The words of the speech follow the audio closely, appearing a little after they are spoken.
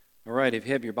All right, if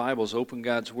you have your Bibles, open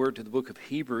God's Word to the book of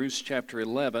Hebrews, chapter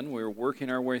 11. We're working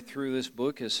our way through this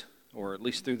book, or at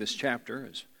least through this chapter.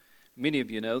 As many of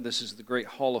you know, this is the great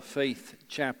Hall of Faith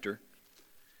chapter.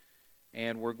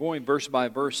 And we're going verse by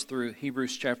verse through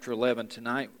Hebrews chapter 11.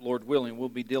 Tonight, Lord willing, we'll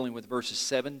be dealing with verses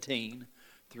 17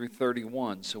 through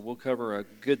 31. So we'll cover a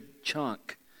good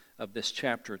chunk of this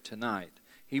chapter tonight.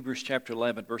 Hebrews chapter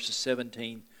 11, verses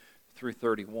 17 through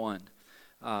 31.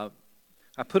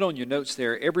 I put on your notes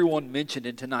there, everyone mentioned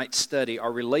in tonight's study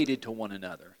are related to one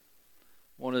another.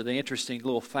 One of the interesting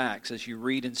little facts as you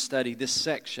read and study this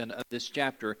section of this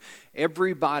chapter,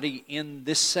 everybody in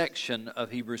this section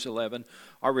of Hebrews 11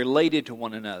 are related to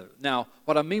one another. Now,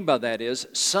 what I mean by that is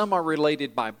some are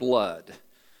related by blood.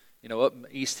 You know, up in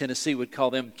East Tennessee would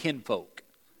call them kinfolk,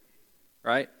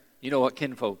 right? You know what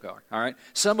kinfolk are, all right?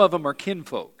 Some of them are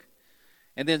kinfolk.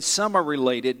 And then some are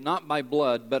related, not by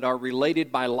blood, but are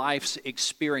related by life's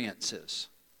experiences.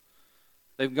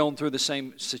 They've gone through the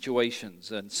same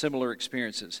situations and similar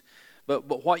experiences.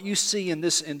 But what you see in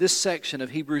this section of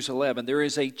Hebrews 11, there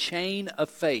is a chain of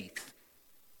faith.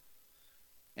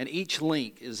 And each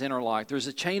link is interlocked. There's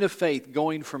a chain of faith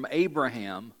going from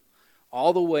Abraham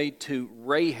all the way to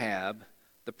Rahab,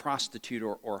 the prostitute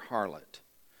or harlot.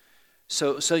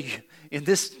 So in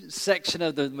this section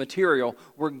of the material,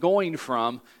 we're going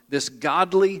from this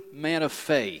godly man of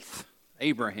faith,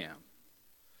 Abraham,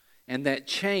 and that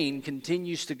chain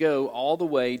continues to go all the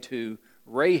way to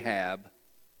Rahab,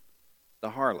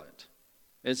 the harlot.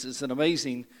 It's an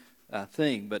amazing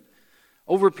thing, but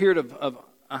over a period of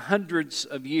hundreds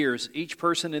of years, each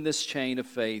person in this chain of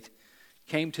faith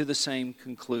came to the same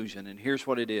conclusion, and here's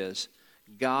what it is: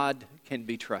 God can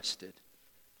be trusted.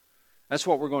 That's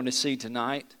what we're going to see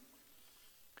tonight,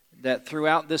 that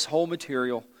throughout this whole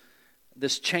material,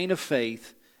 this chain of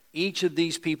faith, each of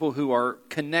these people who are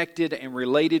connected and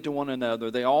related to one another,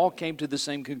 they all came to the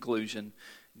same conclusion: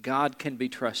 God can be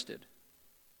trusted.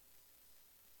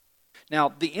 Now,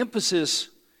 the emphasis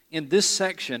in this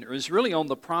section is really on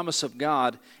the promise of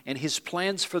God and His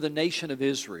plans for the nation of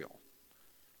Israel.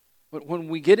 But when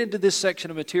we get into this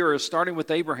section of material, starting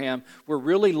with Abraham, we're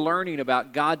really learning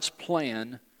about God's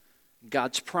plan,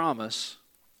 God's promise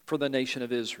for the nation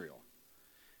of Israel.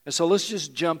 And so let's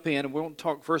just jump in, and we'll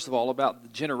talk first of all about the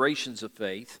generations of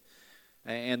faith.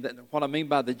 And what I mean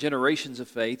by the generations of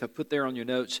faith, I put there on your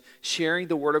notes, sharing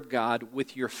the Word of God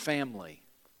with your family.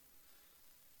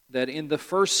 That in the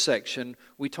first section,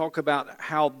 we talk about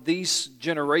how these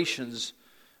generations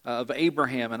of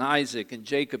Abraham and Isaac and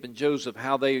Jacob and Joseph,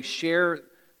 how they share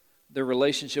their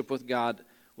relationship with God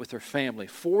with their family.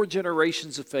 4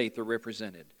 generations of faith are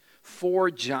represented. 4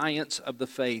 giants of the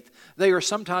faith. They are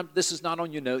sometimes, this is not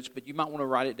on your notes, but you might want to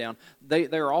write it down. They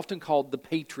are often called the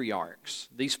patriarchs.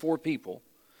 These 4 people,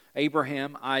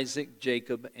 Abraham, Isaac,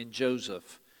 Jacob, and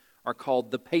Joseph, are called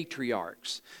the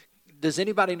patriarchs. Does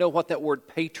anybody know what that word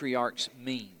patriarchs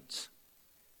means?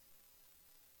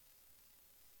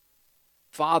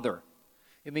 Father.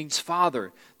 It means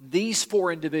father. These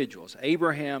 4 individuals,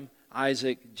 Abraham,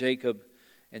 Isaac, Jacob,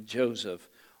 and Joseph,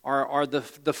 are the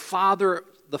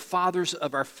fathers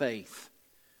of our faith.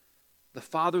 The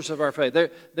fathers of our faith.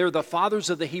 They're the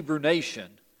fathers of the Hebrew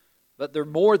nation, but they're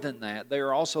more than that. They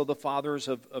are also the fathers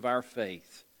of our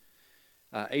faith.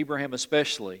 Abraham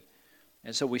especially.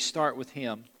 And so we start with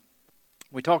him.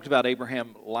 We talked about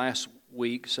Abraham last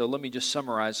week, so let me just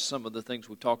summarize some of the things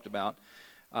we've talked about.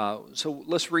 So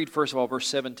let's read first of all verse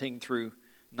 17 through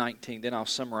 19, then I'll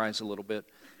summarize a little bit.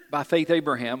 By faith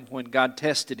Abraham, when God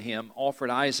tested him, offered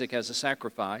Isaac as a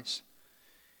sacrifice.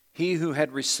 He who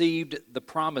had received the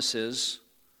promises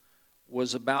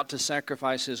was about to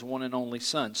sacrifice his one and only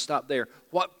son. Stop there.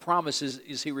 What promises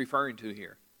is he referring to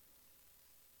here?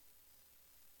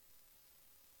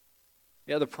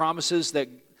 Yeah, the promises that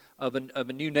of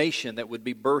a new nation that would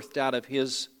be birthed out of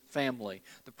his family.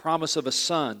 The promise of a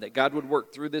son, that God would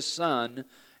work through this son,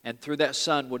 and through that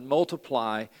son would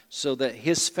multiply so that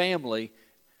his family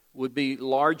would be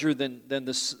larger than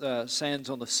the sands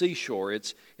on the seashore.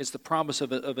 It's the promise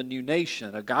of a new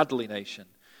nation, a godly nation.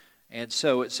 And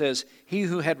so it says, he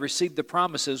who had received the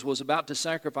promises was about to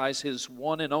sacrifice his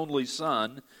one and only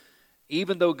son,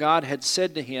 even though God had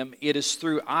said to him, it is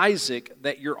through Isaac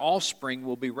that your offspring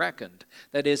will be reckoned.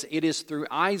 That is, it is through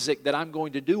Isaac that I'm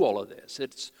going to do all of this.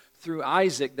 It's through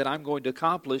Isaac that I'm going to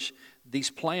accomplish these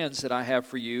plans that I have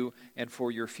for you and for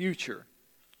your future.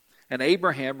 And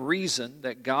Abraham reasoned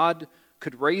that God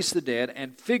could raise the dead,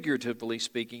 and figuratively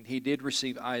speaking, he did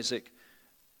receive Isaac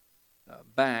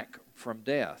back from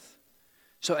death.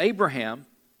 So Abraham,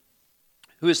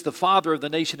 who is the father of the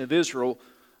nation of Israel,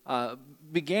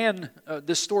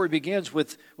 this story begins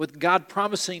with God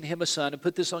promising him a son, and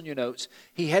put this on your notes.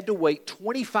 He had to wait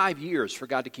 25 years for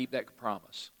God to keep that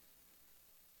promise.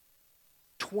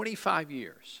 25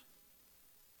 years.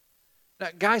 Now,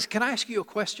 guys, can I ask you a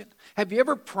question? Have you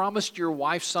ever promised your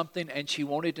wife something and she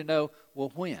wanted to know,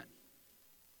 well, when?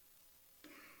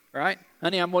 Right?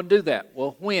 Honey, I'm going to do that.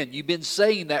 Well, when? You've been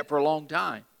saying that for a long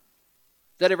time.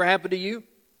 That ever happened to you?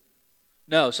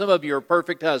 No, some of you are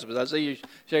perfect husbands. I see you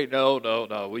say,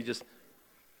 no, we just...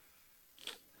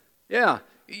 Yeah,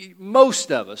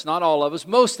 most of us, not all of us,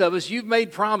 most of us, you've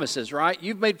made promises, right?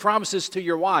 You've made promises to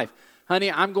your wife. Honey,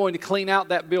 I'm going to clean out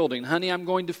that building. Honey, I'm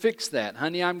going to fix that.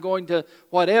 Honey, I'm going to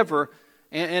whatever.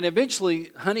 And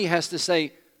eventually, honey has to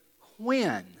say,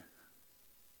 when?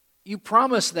 You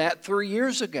promised that 3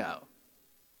 years ago,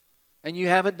 and you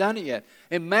haven't done it yet.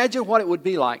 Imagine what it would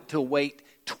be like to wait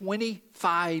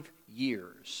 25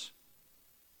 years.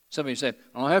 Some of you said,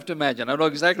 I don't have to imagine. I know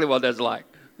exactly what that's like.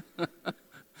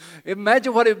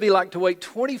 Imagine what it would be like to wait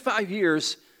 25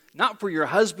 years, not for your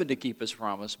husband to keep his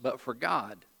promise, but for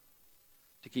God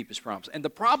to keep his promise. And the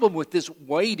problem with this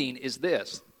waiting is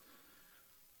this.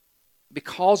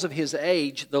 Because of his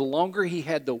age, the longer he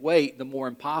had to wait, the more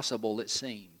impossible it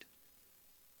seemed.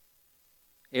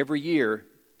 Every year,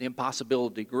 the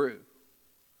impossibility grew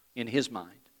in his mind.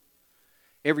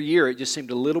 Every year, it just seemed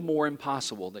a little more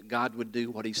impossible that God would do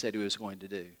what he said he was going to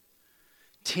do.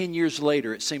 10 years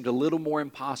later, it seemed a little more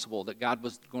impossible that God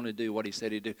was going to do what he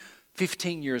said he'd do.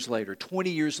 15 years later,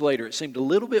 20 years later, it seemed a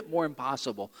little bit more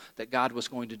impossible that God was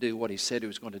going to do what he said he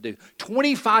was going to do.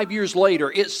 25 years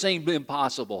later, it seemed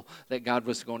impossible that God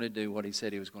was going to do what he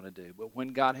said he was going to do. But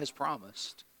when God has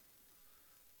promised,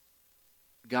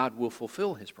 God will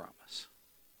fulfill his promise.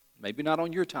 Maybe not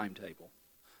on your timetable,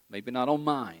 maybe not on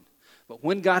mine. But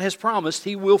when God has promised,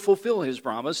 he will fulfill his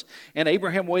promise. And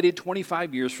Abraham waited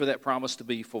 25 years for that promise to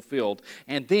be fulfilled.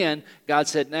 And then God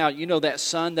said, now, you know that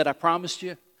son that I promised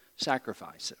you?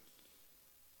 Sacrifice it.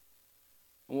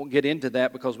 I won't get into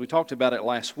that because we talked about it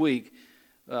last week.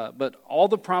 But all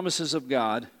the promises of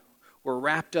God were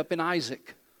wrapped up in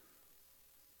Isaac.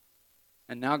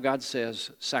 And now God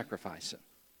says, sacrifice it.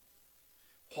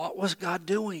 What was God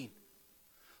doing?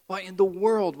 What in the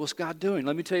world was God doing?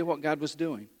 Let me tell you what God was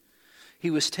doing. He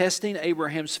was testing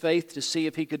Abraham's faith to see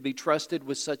if he could be trusted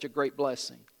with such a great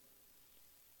blessing.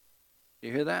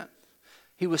 You hear that?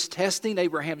 He was testing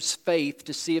Abraham's faith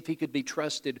to see if he could be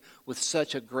trusted with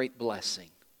such a great blessing.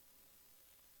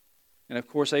 And of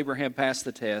course, Abraham passed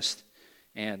the test,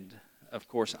 and of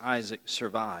course, Isaac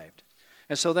survived.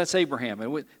 And so that's Abraham.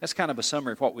 And that's kind of a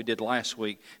summary of what we did last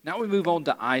week. Now we move on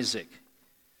to Isaac,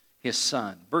 his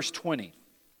son. Verse 20.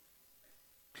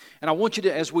 And I want you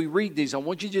to, as we read these, I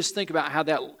want you to just think about how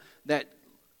that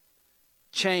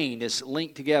chain is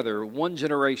linked together. One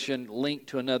generation linked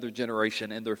to another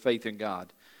generation in their faith in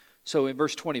God. So in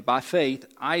verse 20, by faith,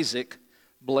 Isaac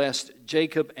blessed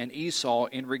Jacob and Esau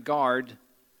in regard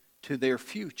to their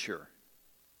future.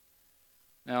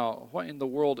 Now, what in the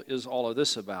world is all of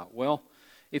this about? Well,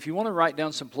 if you want to write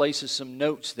down some places, some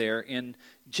notes there, in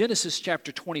Genesis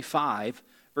chapter 25,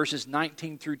 verses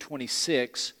 19 through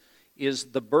 26,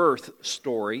 is the birth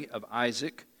story of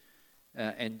of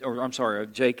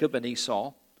Jacob and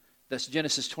Esau. That's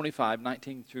Genesis 25,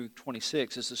 19 through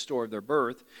 26 is the story of their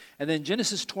birth. And then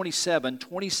Genesis 27,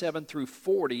 27 through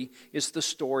 40 is the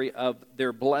story of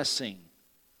their blessing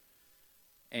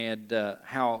and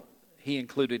how he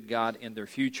included God in their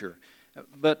future.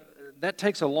 But that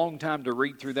takes a long time to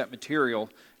read through that material.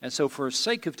 And so for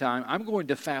sake of time, I'm going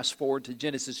to fast forward to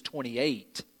Genesis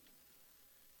 28.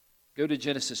 Go to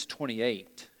Genesis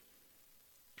 28,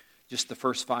 just the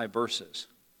first 5 verses.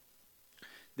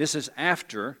 This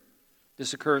occurs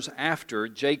after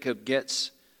Jacob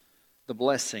gets the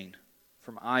blessing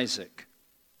from Isaac.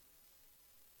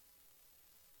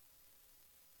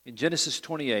 In Genesis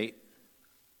 28,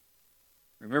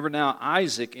 remember now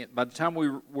Isaac, by the time we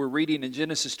were reading in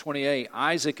Genesis 28,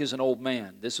 Isaac is an old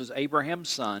man. This was Abraham's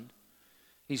son.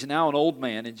 He's now an old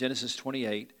man in Genesis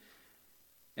 28.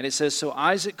 And it says, so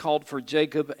Isaac called for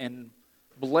Jacob and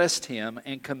blessed him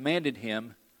and commanded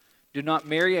him, do not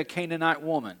marry a Canaanite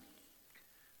woman.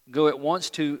 Go at once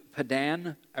to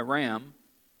Padan Aram,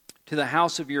 to the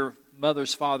house of your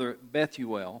mother's father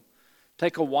Bethuel.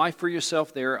 Take a wife for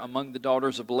yourself there among the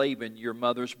daughters of Laban, your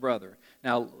mother's brother.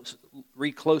 Now,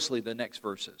 read closely the next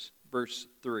verses. Verse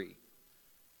 3.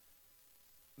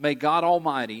 May God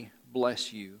Almighty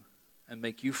bless you and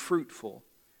make you fruitful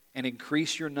and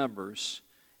increase your numbers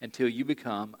until you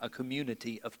become a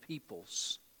community of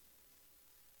peoples.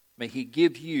 May he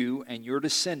give you and your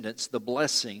descendants the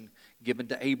blessing given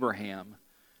to Abraham,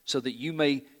 so that you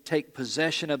may take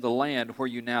possession of the land where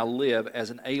you now live as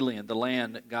an alien, the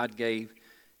land that God gave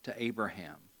to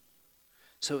Abraham.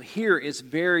 So here is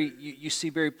you see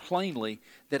very plainly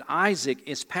that Isaac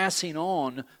is passing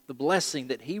on the blessing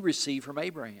that he received from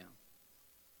Abraham.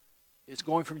 It's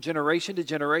going from generation to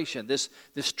generation. This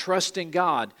trust in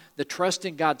God, the trust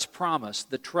in God's promise,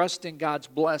 the trust in God's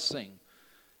blessing.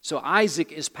 So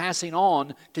Isaac is passing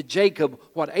on to Jacob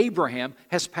what Abraham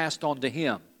has passed on to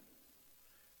him.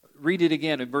 Read it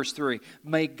again in verse 3.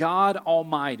 May God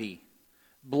Almighty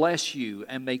bless you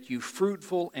and make you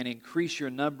fruitful and increase your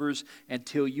numbers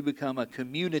until you become a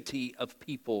community of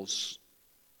peoples.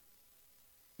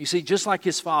 You see, just like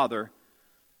his father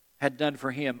had done for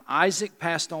him, Isaac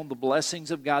passed on the blessings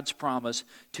of God's promise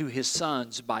to his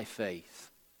sons by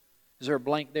faith. Is there a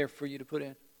blank there for you to put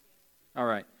in? All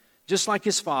right. Just like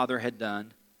his father had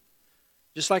done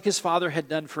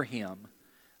for him,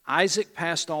 Isaac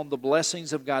passed on the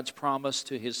blessings of God's promise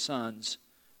to his sons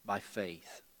by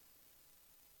faith.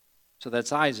 So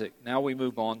that's Isaac. Now we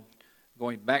move on.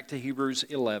 Going back to Hebrews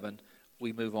 11,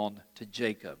 we move on to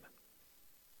Jacob.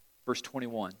 Verse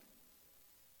 21.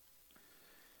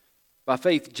 By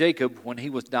faith, Jacob, when he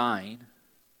was dying,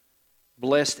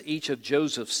 blessed each of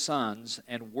Joseph's sons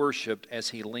and worshipped as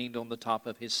he leaned on the top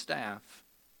of his staff.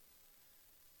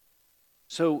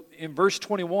 So in verse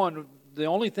 21, the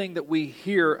only thing that we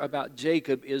hear about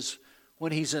Jacob is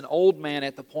when he's an old man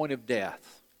at the point of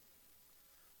death.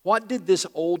 What did this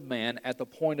old man at the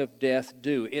point of death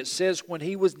do? It says when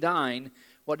he was dying,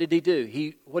 what did he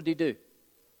do? What did he do?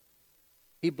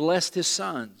 He blessed his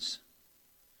sons.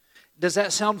 Does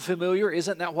that sound familiar?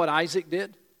 Isn't that what Isaac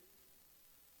did?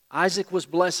 Isaac was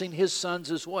blessing his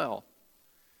sons as well.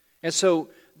 And so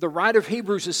the writer of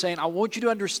Hebrews is saying, I want you to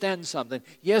understand something.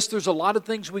 Yes, there's a lot of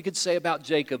things we could say about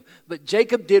Jacob, but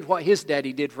Jacob did what his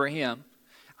daddy did for him,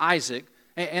 Isaac,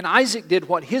 and Isaac did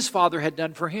what his father had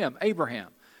done for him, Abraham.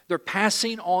 They're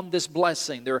passing on this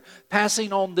blessing. They're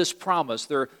passing on this promise.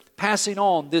 They're passing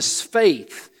on this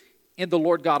faith in the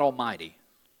Lord God Almighty.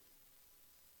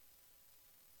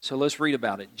 So let's read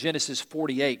about it. Genesis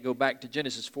 48. Go back to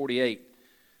Genesis 48.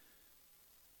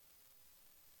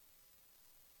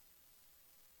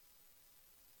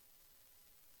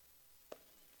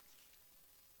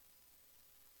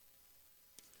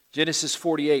 Genesis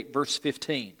 48, verse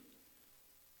 15.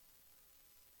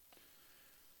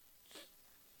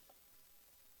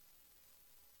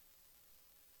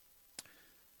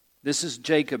 This is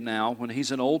Jacob now, when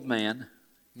he's an old man.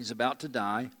 He's about to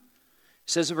die. It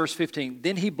says in verse 15,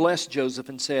 Then he blessed Joseph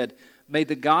and said, May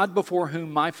the God before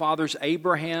whom my fathers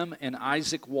Abraham and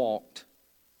Isaac walked,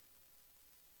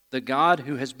 the God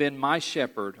who has been my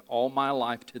shepherd all my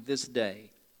life to this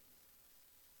day,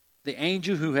 the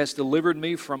angel who has delivered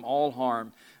me from all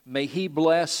harm, may he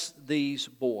bless these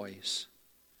boys.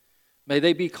 May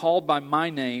they be called by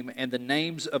my name and the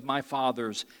names of my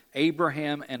fathers,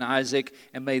 Abraham and Isaac,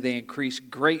 and may they increase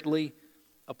greatly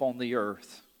upon the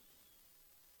earth.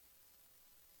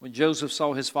 When Joseph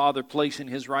saw his father placing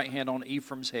his right hand on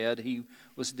Ephraim's head, he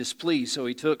was displeased. So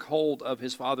he took hold of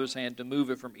his father's hand to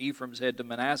move it from Ephraim's head to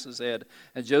Manasseh's head.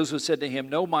 And Joseph said to him,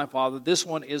 No, my father, this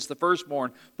one is the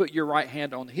firstborn. Put your right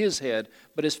hand on his head.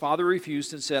 But his father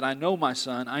refused and said, I know, my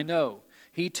son, I know.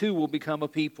 He too will become a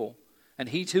people, and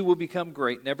he too will become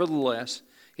great. Nevertheless,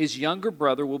 his younger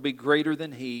brother will be greater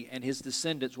than he, and his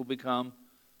descendants will become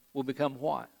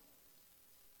what?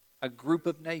 A group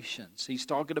of nations. He's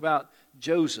talking about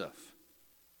Joseph.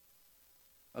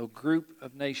 A group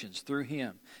of nations through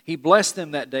him. He blessed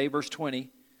them that day, verse 20.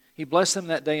 He blessed them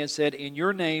that day and said, In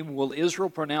your name will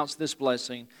Israel pronounce this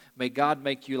blessing. May God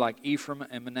make you like Ephraim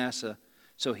and Manasseh.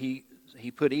 So he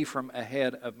put Ephraim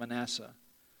ahead of Manasseh.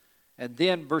 And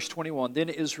then, verse 21, Then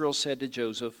Israel said to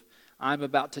Joseph, I'm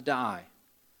about to die,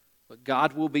 but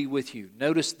God will be with you.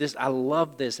 Notice this, I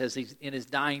love this as he's in his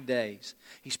dying days.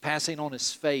 He's passing on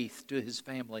his faith to his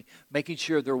family, making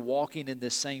sure they're walking in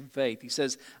this same faith. He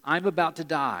says, I'm about to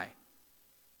die,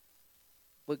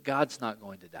 but God's not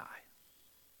going to die.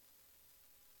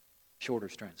 Shorter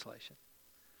translation.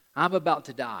 I'm about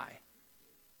to die,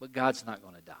 but God's not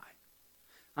going to die.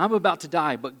 I'm about to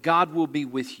die, but God will be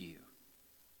with you.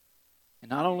 And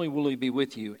not only will he be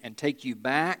with you and take you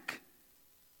back,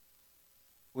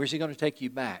 where's he going to take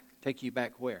you back? Take you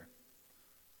back where?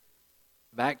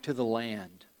 Back to the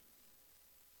land.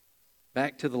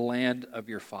 Back to the land of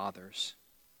your fathers.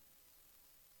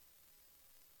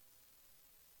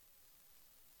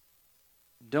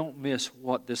 Don't miss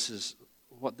what this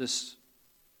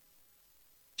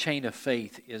chain of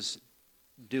faith is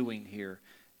doing here.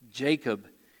 Jacob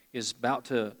is about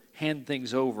to hand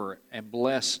things over and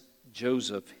bless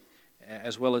Joseph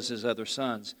as well as his other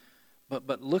sons.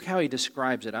 But look how he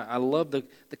describes it. I love the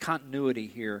continuity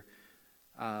here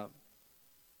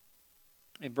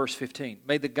in verse 15.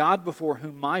 May the God before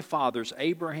whom my fathers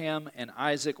Abraham and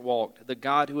Isaac walked, the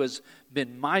God who has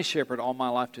been my shepherd all my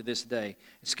life to this day.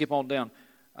 And skip on down.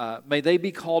 May they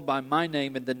be called by my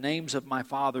name and the names of my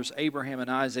fathers Abraham and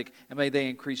Isaac, and may they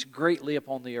increase greatly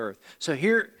upon the earth. So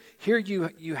here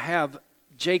you have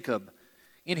Jacob.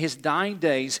 In his dying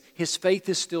days, his faith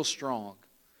is still strong.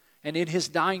 And in his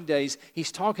dying days,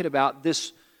 he's talking about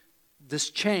this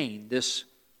chain, this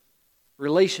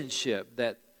relationship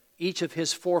that each of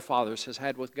his forefathers has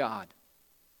had with God.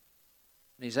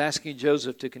 And he's asking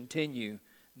Joseph to continue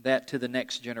that to the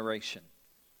next generation.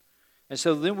 And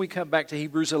so then we come back to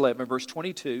Hebrews 11, verse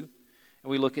 22,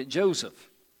 and we look at Joseph,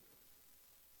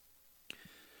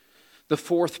 the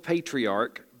fourth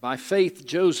patriarch. By faith,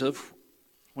 Joseph,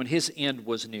 when his end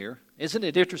was near. Isn't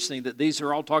it interesting that these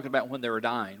are all talking about when they were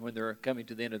dying, when they're coming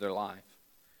to the end of their life?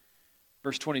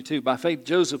 Verse 22, by faith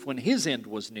Joseph, when his end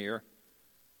was near,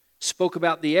 spoke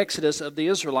about the exodus of the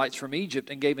Israelites from Egypt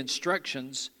and gave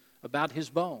instructions about his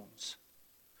bones.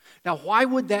 Now, why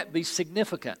would that be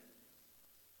significant?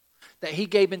 That he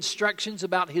gave instructions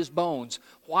about his bones.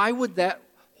 Why would that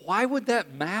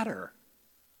matter?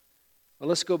 Well,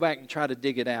 let's go back and try to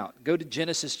dig it out. Go to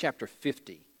Genesis chapter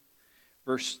 50.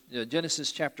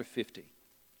 Genesis chapter 50.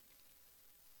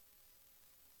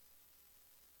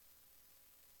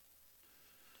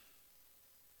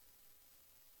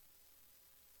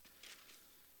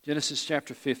 Genesis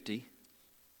chapter 50,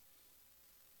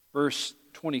 verse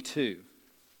 22.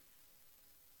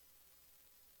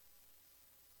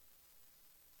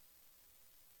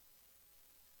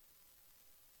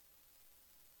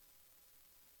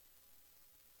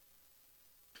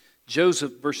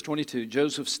 Joseph, verse 22,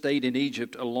 Joseph stayed in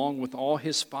Egypt along with all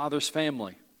his father's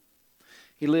family.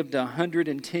 He lived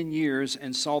 110 years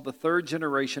and saw the third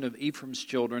generation of Ephraim's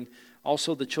children.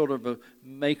 Also the children of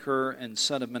Machir and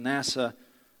son of Manasseh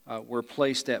were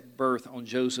placed at birth on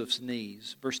Joseph's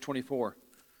knees. Verse 24.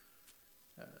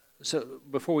 So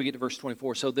before we get to verse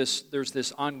 24, so there's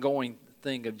this ongoing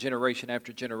thing of generation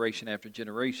after generation after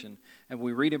generation. And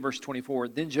we read in verse 24,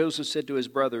 then Joseph said to his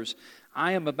brothers,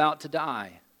 I am about to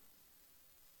die,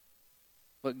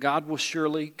 but God will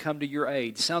surely come to your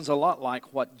aid. Sounds a lot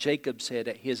like what Jacob said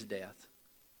at his death.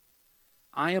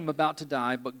 I am about to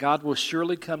die, but God will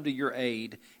surely come to your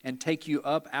aid and take you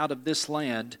up out of this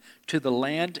land to the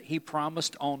land he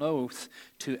promised on oath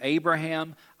to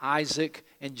Abraham, Isaac,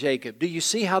 and Jacob. Do you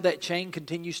see how that chain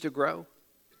continues to grow?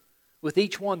 With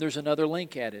each one, there's another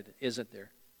link added, isn't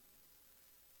there?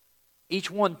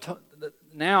 Each one,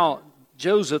 now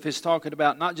Joseph is talking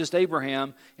about not just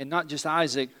Abraham and not just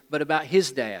Isaac, but about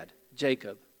his dad,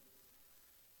 Jacob.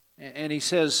 And he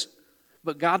says,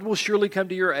 but God will surely come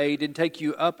to your aid and take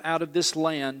you up out of this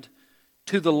land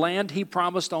to the land he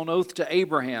promised on oath to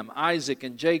Abraham, Isaac,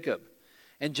 and Jacob.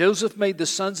 And Joseph made the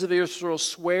sons of Israel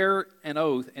swear an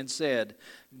oath and said,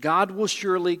 God will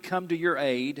surely come to your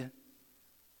aid,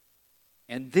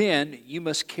 and then you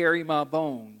must carry my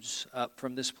bones up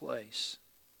from this place.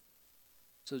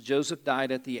 So Joseph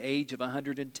died at the age of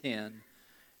 110,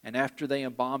 and after they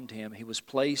embalmed him, he was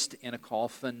placed in a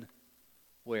coffin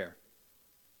where?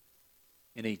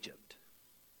 In Egypt.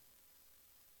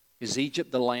 Is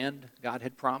Egypt the land God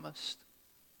had promised?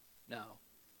 No.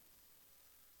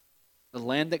 The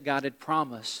land that God had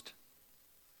promised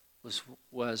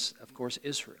was of course,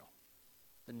 Israel.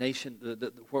 The nation,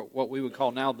 what we would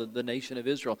call now the nation of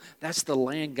Israel. That's the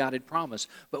land God had promised.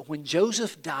 But when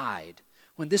Joseph died,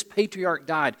 when this patriarch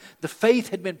died, the faith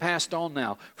had been passed on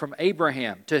now from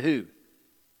Abraham to who?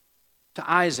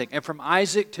 To Isaac. And from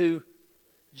Isaac to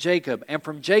Jacob. And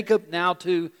from Jacob now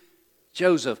to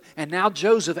Joseph. And now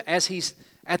Joseph, as he's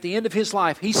at the end of his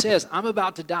life, he says, I'm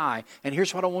about to die. And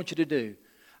here's what I want you to do.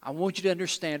 I want you to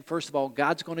understand, first of all,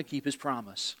 God's going to keep His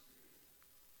promise.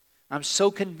 I'm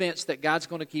so convinced that God's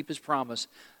going to keep His promise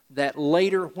that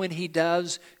later when He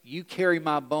does, you carry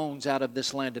my bones out of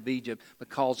this land of Egypt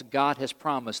because God has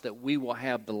promised that we will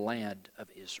have the land of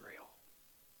Israel.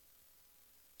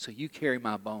 So you carry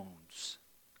my bones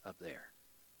up there.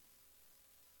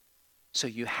 So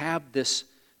you have this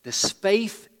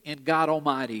faith in God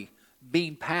Almighty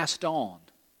being passed on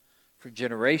from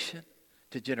generation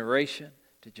to generation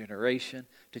to generation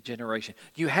to generation.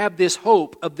 You have this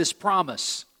hope of this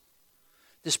promise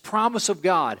of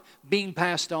God being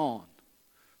passed on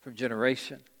from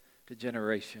generation to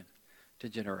generation to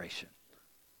generation.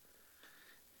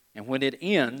 And when it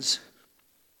ends,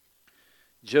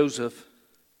 Joseph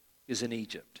is in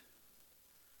Egypt.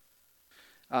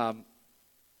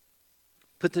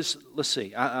 put this, let's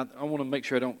see. I want to make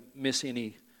sure I don't miss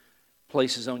any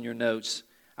places on your notes.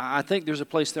 I think there's a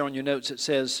place there on your notes that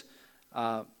says,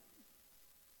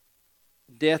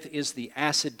 death is the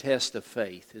acid test of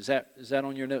faith. Is that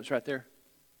on your notes right there?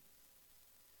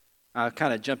 I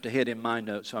kind of jumped ahead in my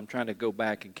notes, so I'm trying to go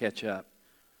back and catch up.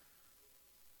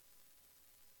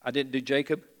 I didn't do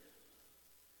Jacob.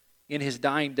 In his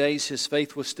dying days, his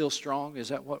faith was still strong. Is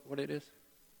that what it is?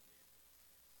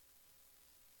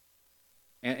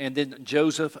 And then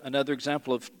Joseph, another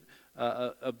example of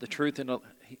the truth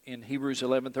in Hebrews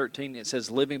 11:13, it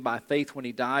says, living by faith when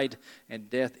he died, and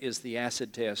death is the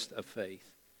acid test of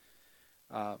faith.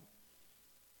 Now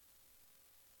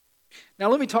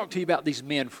let me talk to you about these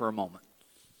men for a moment.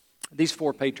 These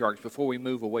four patriarchs, before we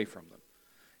move away from them.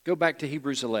 Go back to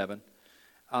Hebrews 11,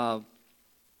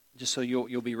 just so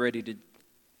you'll be ready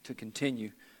to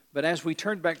continue. But as we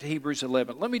turn back to Hebrews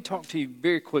 11, let me talk to you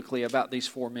very quickly about these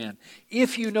four men.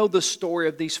 If you know the story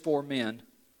of these four men,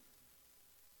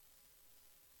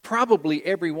 probably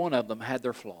every one of them had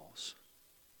their flaws.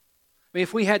 I mean,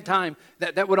 if we had time,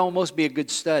 that would almost be a good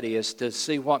study as to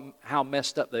see how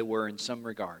messed up they were in some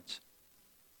regards.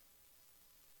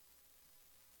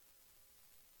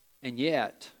 And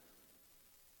yet,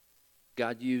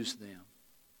 God used them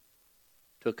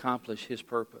to accomplish His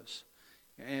purpose.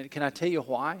 And can I tell you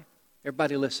why?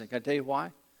 Everybody listen, can I tell you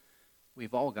why?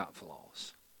 We've all got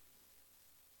flaws.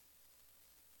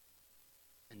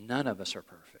 And none of us are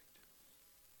perfect.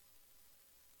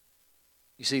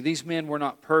 You see, these men were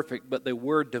not perfect, but they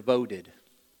were devoted.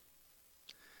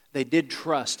 They did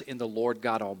trust in the Lord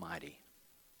God Almighty.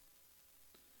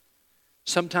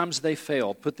 Sometimes they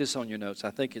failed. Put this on your notes. I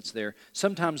think it's there.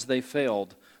 Sometimes they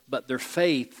failed, but their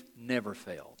faith never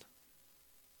failed.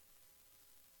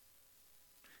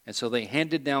 And so they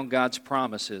handed down God's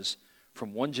promises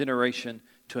from one generation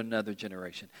to another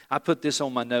generation. I put this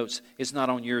on my notes. It's not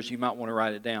on yours. You might want to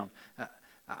write it down.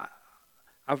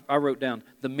 I wrote down,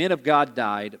 the men of God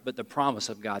died, but the promise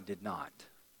of God did not.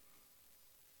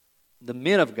 The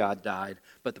men of God died,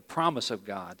 but the promise of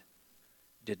God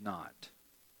did not.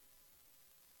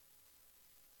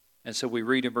 And so we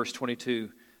read in verse 22,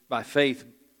 by faith,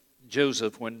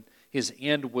 Joseph, when his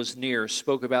end was near,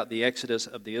 spoke about the exodus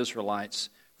of the Israelites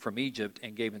from Egypt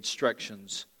and gave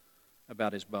instructions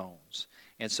about his bones.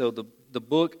 And so the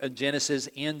book of Genesis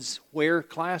ends where,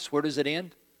 class? Where does it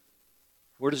end?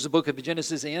 Where does the book of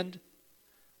Genesis end?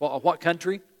 Well, what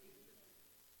country?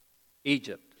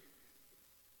 Egypt.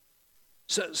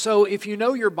 So if you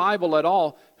know your Bible at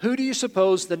all, who do you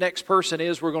suppose the next person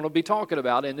is we're going to be talking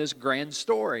about in this grand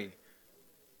story?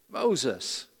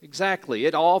 Moses. Exactly.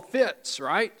 It all fits,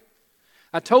 right?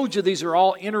 I told you these are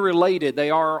all interrelated.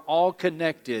 They are all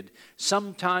connected.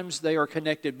 Sometimes they are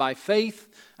connected by faith,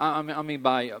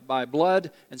 by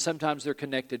blood, and sometimes they're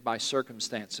connected by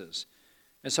circumstances.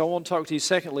 And so I want to talk to you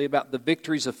secondly about the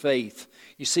victories of faith.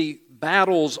 You see,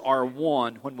 battles are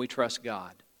won when we trust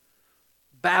God.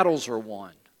 Battles are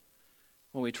won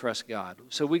when we trust God.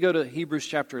 So we go to Hebrews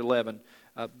chapter 11,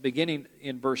 beginning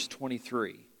in verse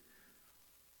 23.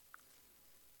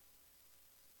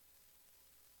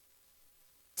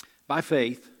 By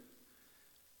faith,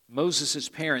 Moses'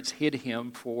 parents hid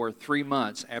him for 3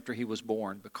 months after he was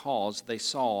born because they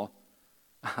saw,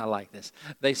 I like this,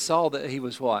 they saw that he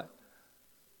was what?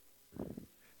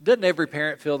 Doesn't every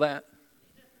parent feel that?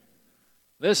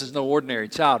 This is no ordinary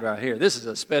child right here. This is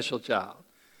a special child.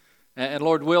 And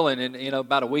Lord willing, in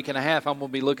about a week and a half, I'm going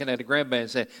to be looking at a grandbaby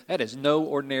and saying, that is no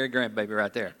ordinary grandbaby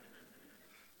right there.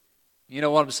 You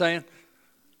know what I'm saying?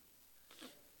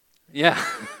 Yeah,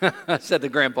 I said the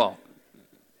grandpa.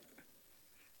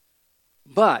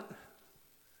 But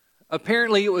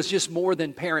apparently it was just more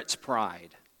than parents' pride.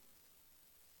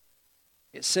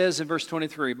 It says in verse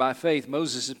 23, by faith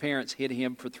Moses' parents hid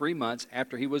him for 3 months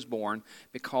after he was born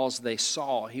because they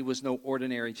saw he was no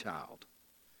ordinary child.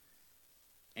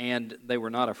 And they were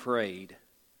not afraid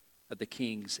of the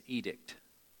king's edict.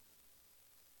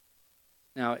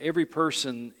 Now, every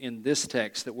person in this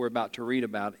text that we're about to read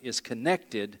about is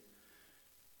connected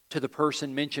to the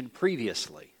person mentioned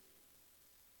previously.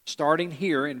 Starting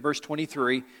here in verse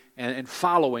 23 and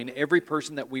following, every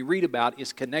person that we read about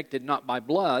is connected not by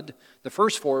blood. The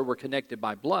first four were connected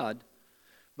by blood.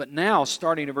 But now,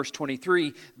 starting in verse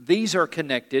 23, these are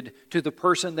connected to the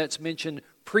person that's mentioned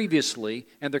previously,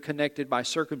 and they're connected by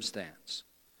circumstance.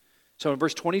 So in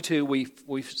verse 22,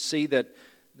 we see that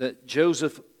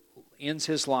Joseph ends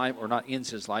his life, or not ends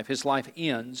his life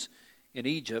ends in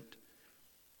Egypt.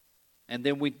 And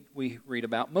then we read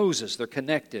about Moses. They're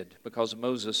connected because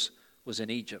Moses was in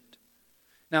Egypt.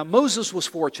 Now, Moses was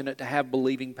fortunate to have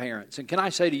believing parents. And can I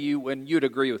say to you, and you'd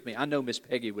agree with me, I know Miss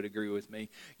Peggy would agree with me,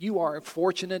 you are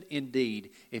fortunate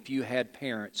indeed if you had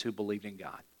parents who believed in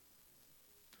God.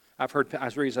 I've heard,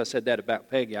 as the reason I said that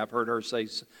about Peggy, I've heard her say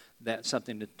that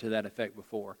something to that effect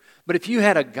before. But if you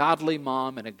had a godly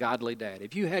mom and a godly dad,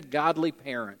 if you had godly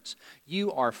parents,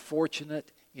 you are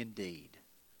fortunate indeed.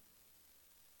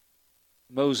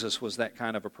 Moses was that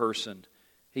kind of a person.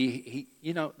 He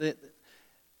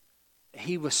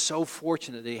was so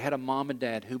fortunate that he had a mom and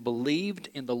dad who believed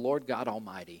in the Lord God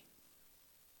Almighty.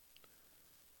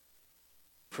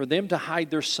 For them to hide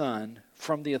their son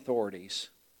from the authorities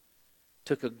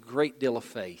took a great deal of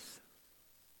faith.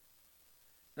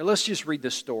 Now let's just read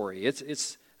this story.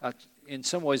 It's in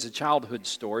some ways a childhood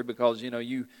story because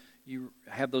you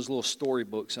have those little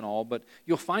storybooks and all, but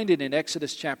you'll find it in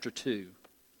Exodus chapter 2.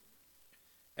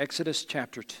 Exodus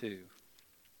chapter 2.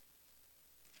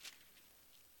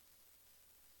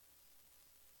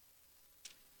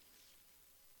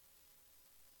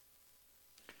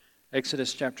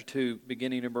 Exodus chapter 2,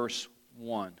 beginning in verse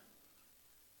 1.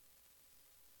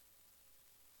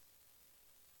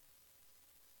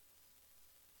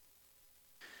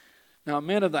 Now a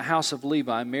man of the house of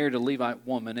Levi married a Levite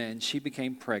woman, and she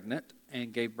became pregnant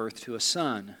and gave birth to a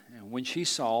son. And when she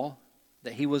saw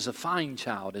that he was a fine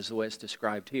child, is the way it's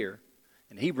described here.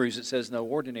 In Hebrews it says no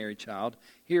ordinary child.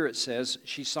 Here it says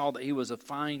she saw that he was a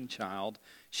fine child.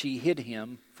 She hid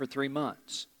him for 3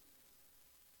 months.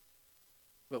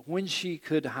 But when she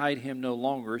could hide him no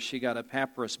longer, she got a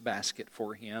papyrus basket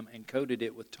for him and coated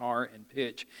it with tar and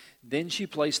pitch. Then she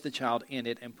placed the child in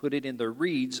it and put it in the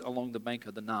reeds along the bank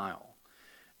of the Nile.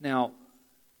 Now,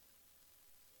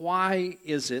 why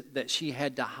is it that she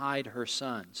had to hide her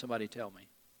son? Somebody tell me.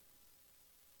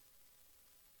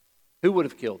 Who would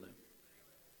have killed him?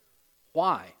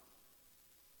 Why?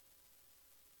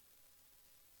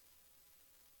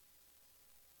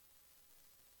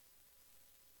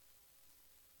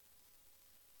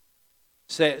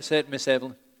 Say it, Miss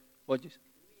Evelyn. What'd you say?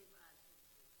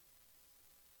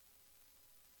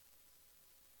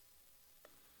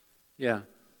 Yeah.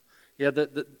 Yeah,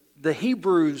 the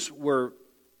Hebrews were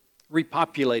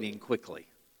repopulating quickly.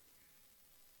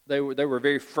 They were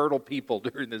very fertile people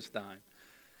during this time.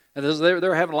 And they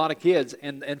were having a lot of kids.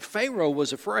 And Pharaoh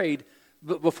was afraid,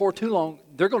 but before too long,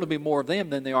 they're going to be more of them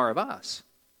than they are of us.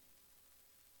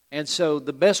 And so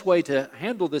the best way to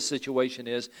handle this situation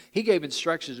is he gave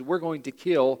instructions, we're going to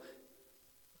kill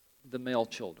the male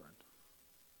children.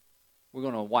 We're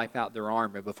going to wipe out their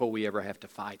army before we ever have to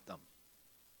fight them.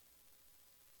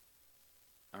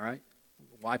 All right?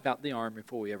 Wipe out the army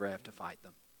before we ever have to fight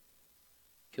them.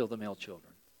 Kill the male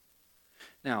children.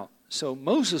 Now, so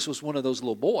Moses was one of those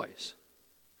little boys.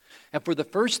 And for the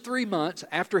first 3 months,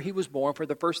 after he was born, for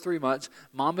the first 3 months,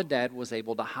 mom and dad was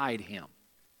able to hide him.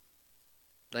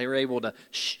 They were able to,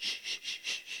 shh, shh, shh,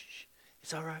 shh, shh.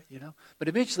 It's all right, But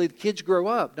eventually the kids grow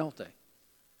up, don't they?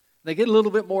 They get a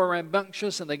little bit more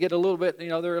rambunctious and they get a little bit,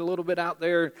 they're a little bit out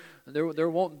there. They're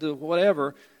wanting to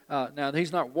whatever. Now,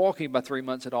 he's not walking by 3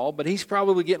 months at all, but he's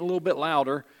probably getting a little bit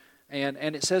louder.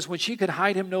 And it says, when she could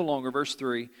hide him no longer, verse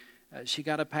 3, she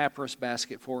got a papyrus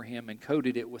basket for him and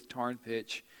coated it with tar and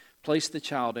pitch, placed the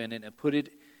child in it, and put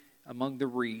it among the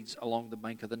reeds along the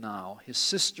bank of the Nile. His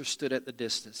sister stood at the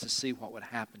distance to see what would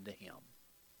happen to him.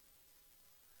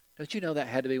 Don't you know that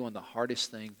had to be one of the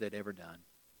hardest things they'd ever done?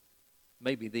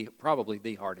 Probably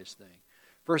the hardest thing.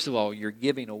 First of all, you're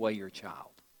giving away your child.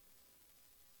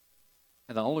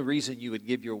 And the only reason you would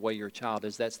give away your child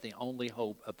is that's the only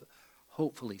hope of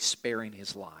hopefully sparing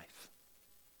his life.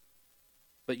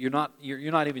 But you're not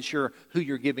even sure who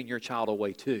you're giving your child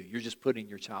away to. You're just putting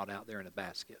your child out there in a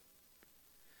basket.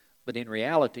 But in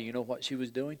reality, you know what she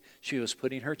was doing? She was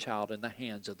putting her child in the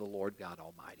hands of the Lord God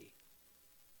Almighty.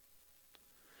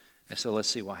 And so let's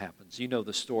see what happens. You know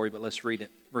the story, but let's read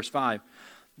it. Verse 5.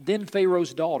 Then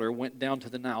Pharaoh's daughter went down to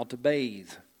the Nile to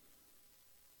bathe.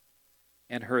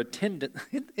 And her attendant,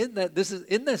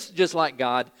 isn't this just like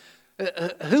God?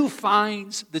 Who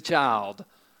finds the child?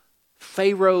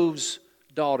 Pharaoh's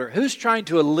daughter. Who's trying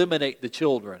to eliminate the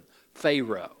children?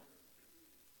 Pharaoh.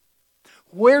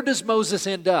 Where does Moses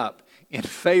end up? In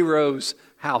Pharaoh's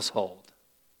household.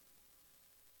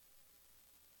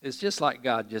 It's just like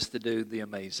God just to do the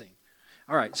amazing.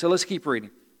 All right, so let's keep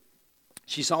reading.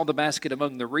 She saw the basket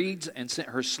among the reeds and sent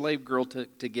her slave girl to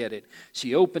get it.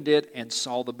 She opened it and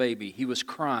saw the baby. He was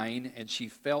crying, and she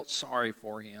felt sorry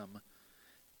for him.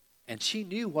 And she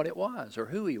knew what it was or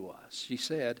who he was. She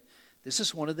said, "This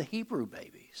is one of the Hebrew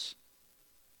babies."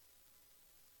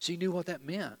 She knew what that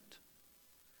meant.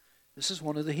 This is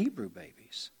one of the Hebrew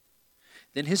babies.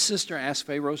 Then his sister asked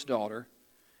Pharaoh's daughter,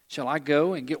 Shall I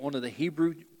go and get one of the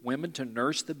Hebrew women to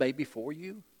nurse the baby for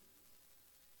you?"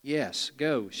 "Yes,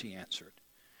 go," she answered.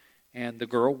 And the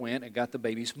girl went and got the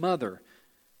baby's mother.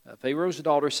 Pharaoh's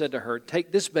daughter said to her,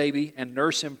 "Take this baby and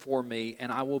nurse him for me,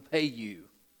 and I will pay you."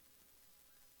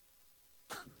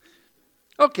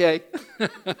 Okay.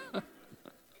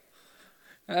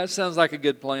 That sounds like a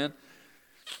good plan.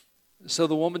 So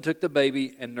the woman took the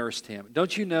baby and nursed him.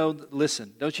 Don't you know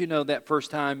that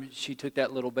first time she took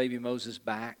that little baby Moses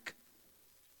back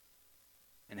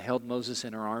and held Moses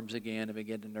in her arms again and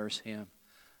began to nurse him?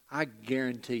 I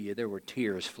guarantee you there were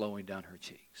tears flowing down her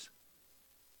cheeks.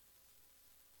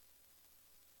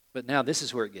 But now this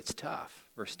is where it gets tough.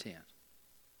 Verse 10.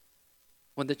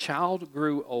 When the child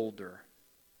grew older,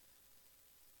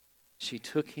 she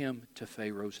took him to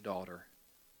Pharaoh's daughter,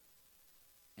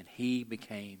 and he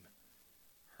became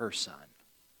her son.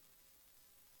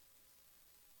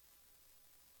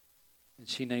 And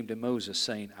she named him Moses,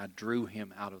 saying, "I drew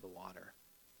him out of the water."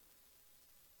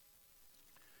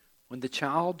 When the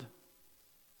child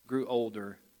grew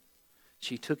older,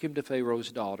 she took him to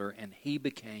Pharaoh's daughter, and he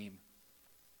became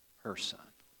her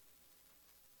son.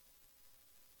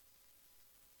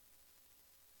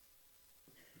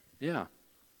 Yeah.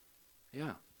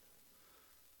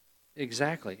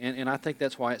 Exactly. And I think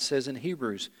that's why it says in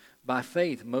Hebrews, by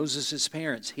faith, Moses'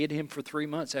 parents hid him for 3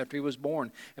 months after he was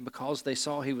born. And because they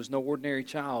saw he was no ordinary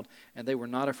child and they were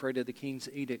not afraid of the king's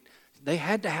edict, they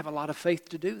had to have a lot of faith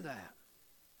to do that.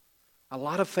 A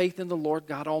lot of faith in the Lord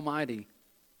God Almighty.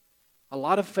 A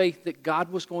lot of faith that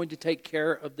God was going to take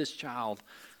care of this child.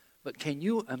 But can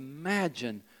you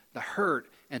imagine the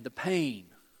hurt and the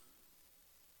pain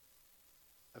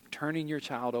of turning your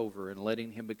child over and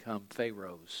letting him become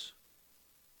Pharaoh's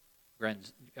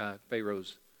grandson?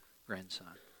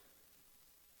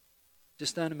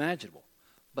 Just unimaginable.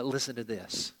 But listen to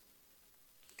this.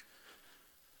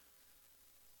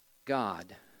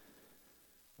 God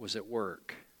was at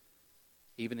work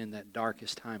even in that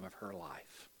darkest time of her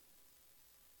life.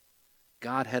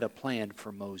 God had a plan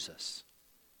for Moses.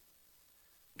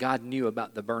 God knew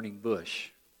about the burning bush.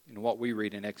 In what we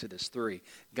read in Exodus 3,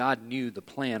 God knew the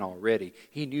plan already.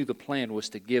 He knew the plan was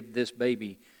to give this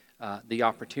baby the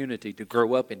opportunity to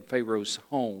grow up in Pharaoh's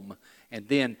home, and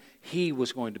then he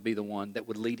was going to be the one that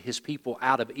would lead his people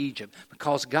out of Egypt.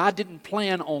 Because God didn't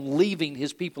plan on leaving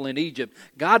his people in Egypt.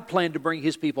 God planned to bring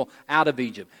his people out of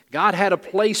Egypt. God had a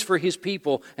place for his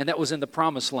people, and that was in the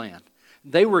Promised Land.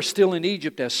 They were still in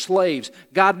Egypt as slaves.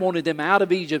 God wanted them out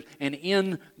of Egypt and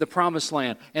in the Promised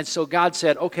Land. And so God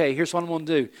said, okay, here's what I'm going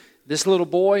to do. This little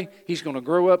boy, he's going to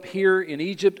grow up here in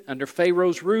Egypt under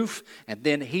Pharaoh's roof, and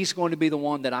then he's going to be the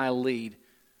one that I lead,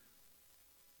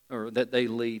 or that they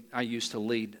lead. I used to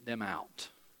lead them out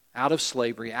of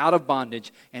slavery, out of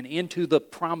bondage, and into the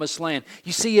Promised Land.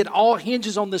 You see, it all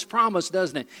hinges on this promise,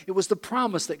 doesn't it? It was the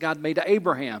promise that God made to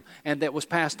Abraham, and that was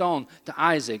passed on to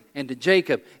Isaac, and to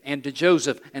Jacob, and to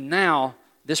Joseph. And now,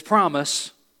 this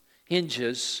promise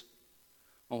hinges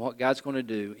on what God's going to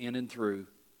do in and through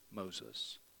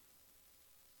Moses.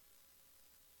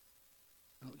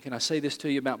 Can I say this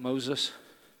to you about Moses?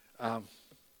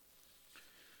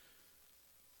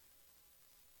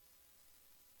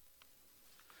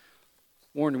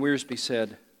 Warren Wiersbe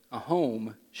said, a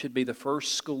home should be the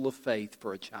first school of faith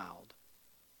for a child.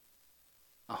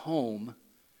 A home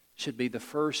should be the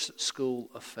first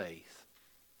school of faith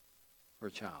for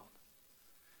a child.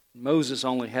 Moses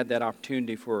only had that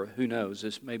opportunity for, who knows,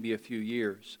 this may be a few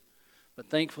years.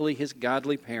 But thankfully, his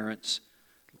godly parents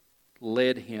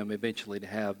led him eventually to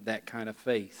have that kind of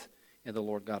faith in the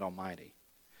Lord God Almighty.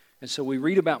 And so we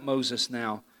read about Moses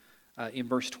now in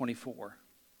verse 24.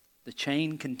 The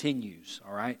chain continues,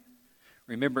 all right?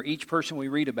 Remember, each person we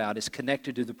read about is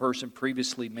connected to the person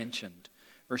previously mentioned.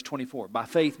 Verse 24, by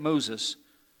faith Moses,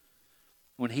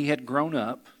 when he had grown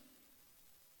up,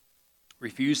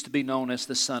 refused to be known as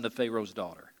the son of Pharaoh's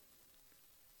daughter.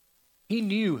 He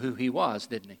knew who he was,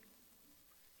 didn't he?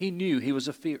 He knew he was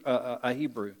a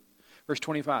Hebrew. Verse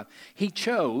 25, he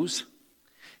chose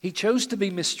to be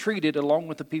mistreated along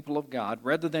with the people of God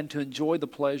rather than to enjoy the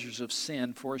pleasures of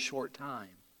sin for a short time.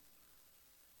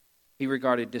 He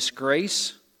regarded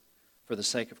disgrace for the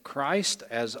sake of Christ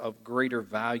as of greater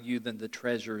value than the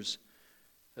treasures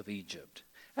of Egypt.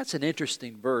 That's an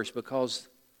interesting verse because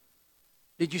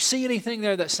did you see anything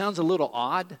there that sounds a little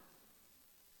odd?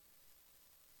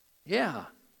 Yeah.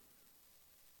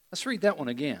 Let's read that one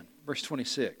again. Verse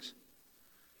 26.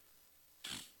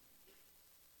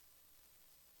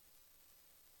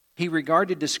 He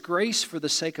regarded disgrace for the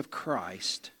sake of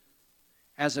Christ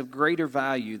as of greater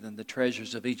value than the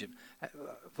treasures of Egypt.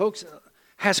 Folks,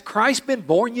 has Christ been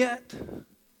born yet?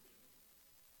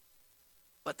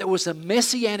 But there was a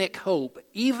messianic hope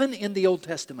even in the Old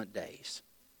Testament days.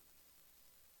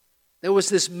 There was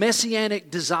this messianic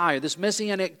desire, this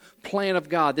messianic plan of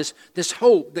God, this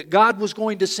hope that God was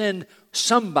going to send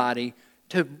somebody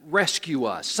to rescue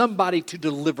us, somebody to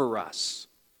deliver us.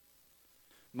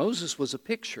 Moses was a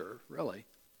picture, really,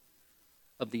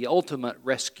 of the ultimate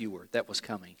rescuer that was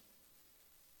coming.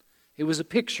 He was a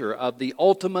picture of the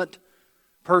ultimate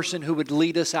person who would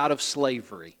lead us out of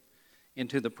slavery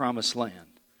into the promised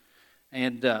land.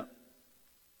 And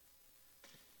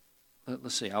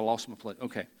let's see, I lost my place.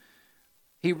 Okay.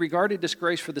 He regarded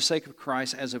disgrace for the sake of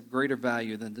Christ as of greater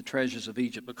value than the treasures of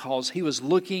Egypt because he was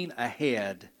looking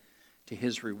ahead to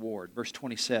his reward. Verse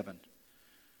 27.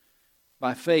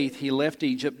 By faith he left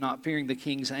Egypt, not fearing the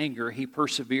king's anger. He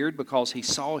persevered because he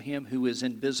saw him who is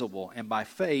invisible. And by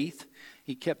faith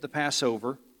he kept the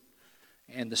Passover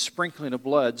and the sprinkling of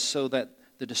blood so that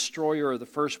the destroyer of the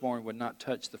firstborn would not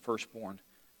touch the firstborn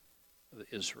of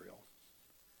Israel.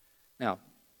 Now,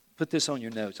 put this on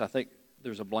your notes. I think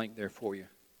there's a blank there for you.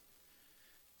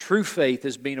 True faith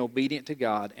is being obedient to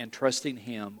God and trusting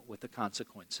Him with the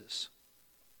consequences.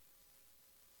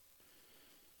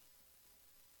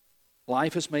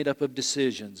 Life is made up of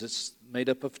decisions. It's made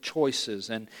up of choices.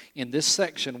 And in this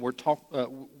section,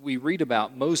 we read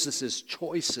about Moses'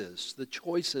 choices, the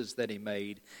choices that he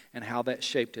made and how that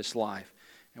shaped his life.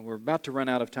 And we're about to run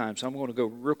out of time, so I'm going to go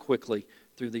real quickly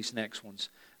through these next ones.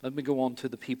 Let me go on to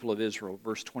the people of Israel,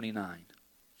 verse 29.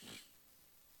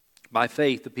 By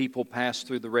faith, the people passed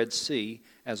through the Red Sea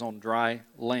as on dry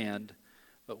land,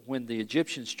 but when the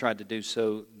Egyptians tried to do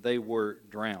so, they were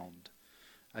drowned.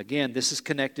 Again, this is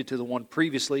connected to the one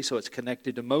previously, so it's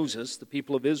connected to Moses. The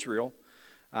people of Israel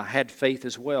had faith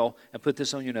as well. And put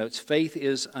this on your notes. Faith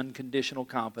is unconditional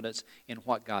confidence in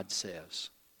what God says.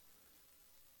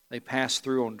 They passed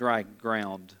through on dry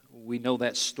ground. We know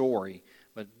that story,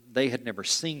 but they had never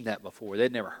seen that before.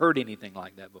 They'd never heard anything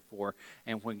like that before.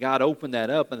 And when God opened that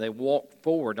up and they walked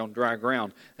forward on dry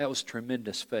ground, that was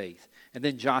tremendous faith. And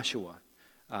then Joshua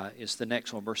is the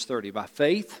next one, verse 30. By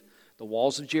faith, the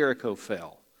walls of Jericho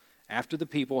fell after the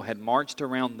people had marched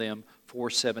around them for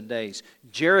 7 days.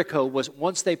 Jericho was,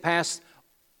 once they passed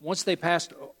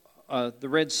the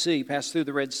Red Sea, passed through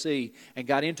the Red Sea and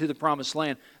got into the Promised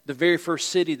Land, the very first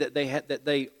city that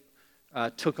they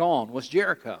took on was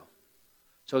Jericho.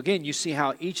 So again, you see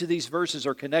how each of these verses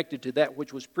are connected to that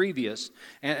which was previous.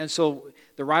 And so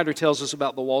the writer tells us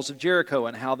about the walls of Jericho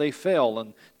and how they fell,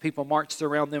 and people marched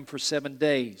around them for 7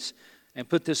 days. And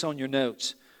put this on your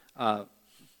notes.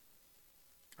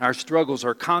 Our struggles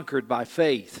are conquered by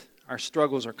faith. Our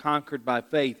struggles are conquered by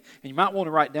faith. And you might want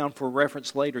to write down for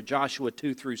reference later Joshua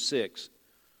 2 through 6.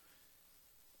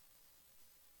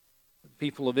 The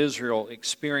people of Israel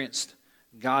experienced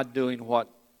God doing what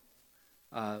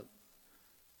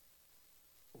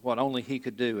only He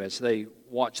could do as they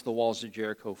watched the walls of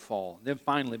Jericho fall. And then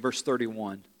finally, verse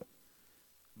 31,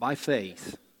 by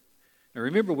faith. Now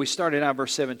remember, we started out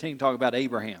verse 17 talking about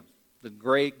Abraham, the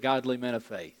great godly man of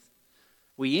faith.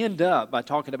 We end up by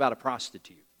talking about a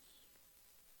prostitute.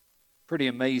 Pretty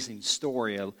amazing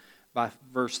story. By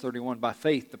verse 31, by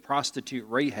faith, the prostitute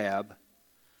Rahab,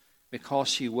 because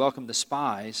she welcomed the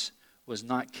spies, was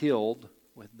not killed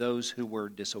with those who were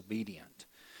disobedient.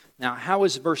 Now, how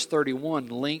is verse 31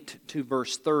 linked to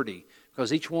verse 30?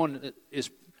 Because each one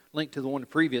is linked to the one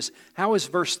previous. How is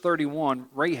verse 31,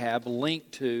 Rahab,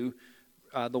 linked to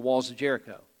the walls of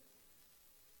Jericho?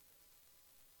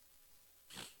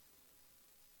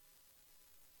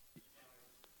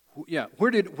 Yeah, where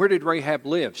did Rahab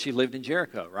live? She lived in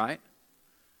Jericho, right?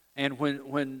 And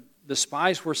when the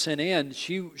spies were sent in,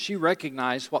 she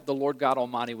recognized what the Lord God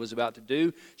Almighty was about to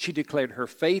do. She declared her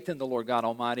faith in the Lord God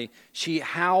Almighty. She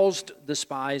housed the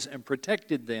spies and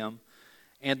protected them.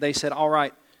 And they said, all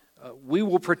right, we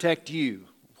will protect you.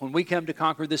 When we come to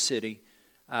conquer the city,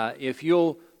 if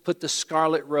you'll put the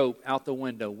scarlet rope out the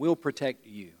window, we'll protect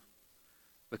you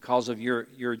because of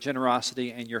your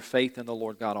generosity and your faith in the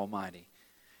Lord God Almighty.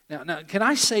 Now, can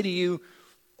I say to you,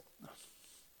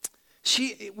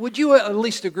 would you at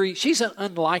least agree, she's an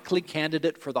unlikely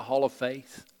candidate for the Hall of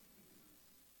Faith?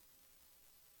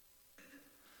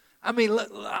 I mean,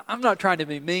 I'm not trying to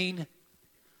be mean,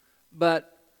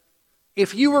 but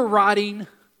if you were writing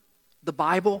the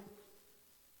Bible,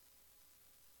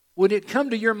 would it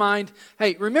come to your mind,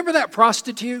 hey, remember that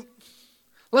prostitute?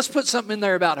 Let's put something in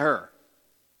there about her.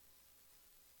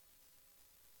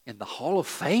 In the Hall of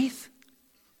Faith?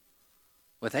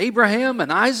 With Abraham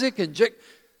and Isaac and Jacob?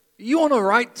 You want to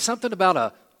write something about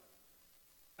a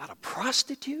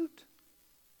prostitute?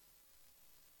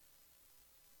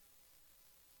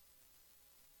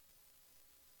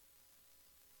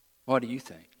 What do you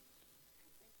think?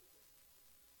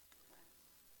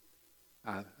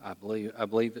 I believe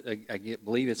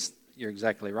you're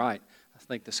exactly right. I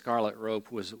think the scarlet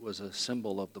rope was a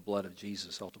symbol of the blood of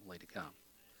Jesus ultimately to come.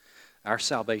 Our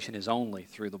salvation is only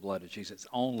through the blood of Jesus. It's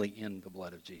only in the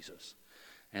blood of Jesus.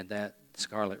 And that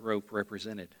scarlet rope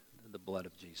represented the blood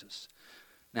of Jesus.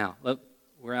 Now,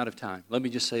 we're out of time. Let me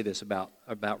just say this about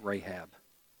Rahab.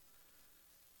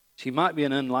 She might be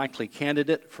an unlikely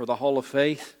candidate for the Hall of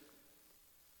Faith,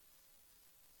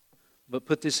 but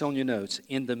put this on your notes.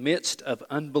 In the midst of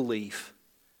unbelief,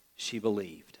 she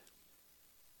believed.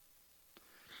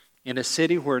 In a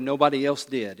city where nobody else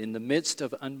did, in the midst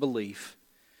of unbelief,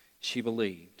 she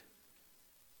believed.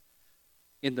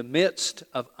 In the midst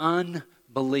of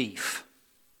unbelief,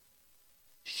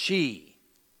 she,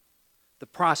 the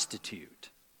prostitute,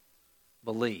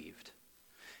 believed.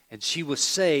 And she was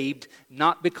saved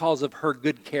not because of her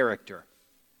good character.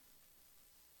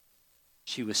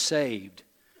 She was saved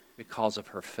because of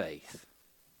her faith.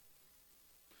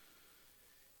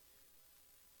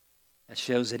 That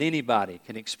shows that anybody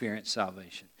can experience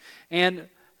salvation. And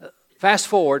fast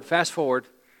forward.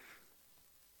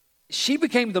 She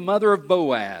became the mother of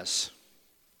Boaz.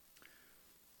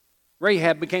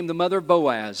 Rahab became the mother of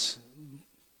Boaz.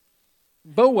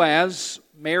 Boaz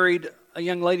married a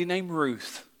young lady named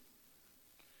Ruth.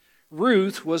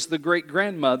 Ruth was the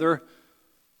great-grandmother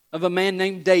of a man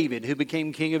named David who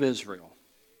became king of Israel.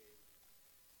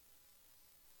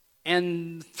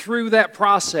 And through that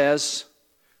process,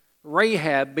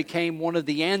 Rahab became one of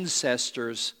the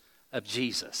ancestors of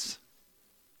Jesus.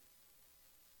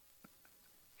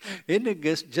 Isn't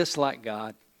it just like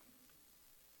God?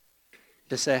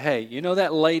 To say, hey, you know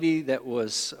that lady that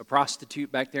was a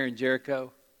prostitute back there in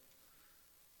Jericho?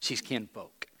 She's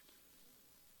kinfolk.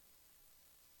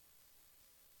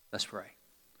 Let's pray.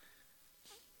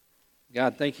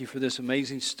 God, thank you for this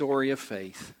amazing story of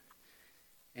faith.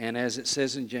 And as it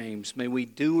says in James, may we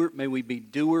be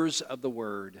doers of the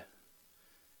word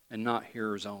and not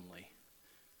hearers only.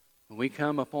 When we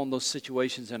come upon those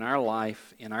situations in our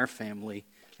life, in our family,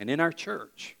 and in our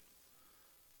church,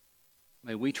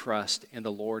 may we trust in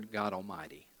the Lord God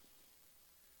Almighty.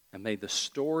 And may the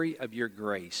story of your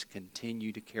grace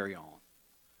continue to carry on.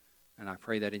 And I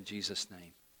pray that in Jesus'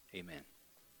 name, amen.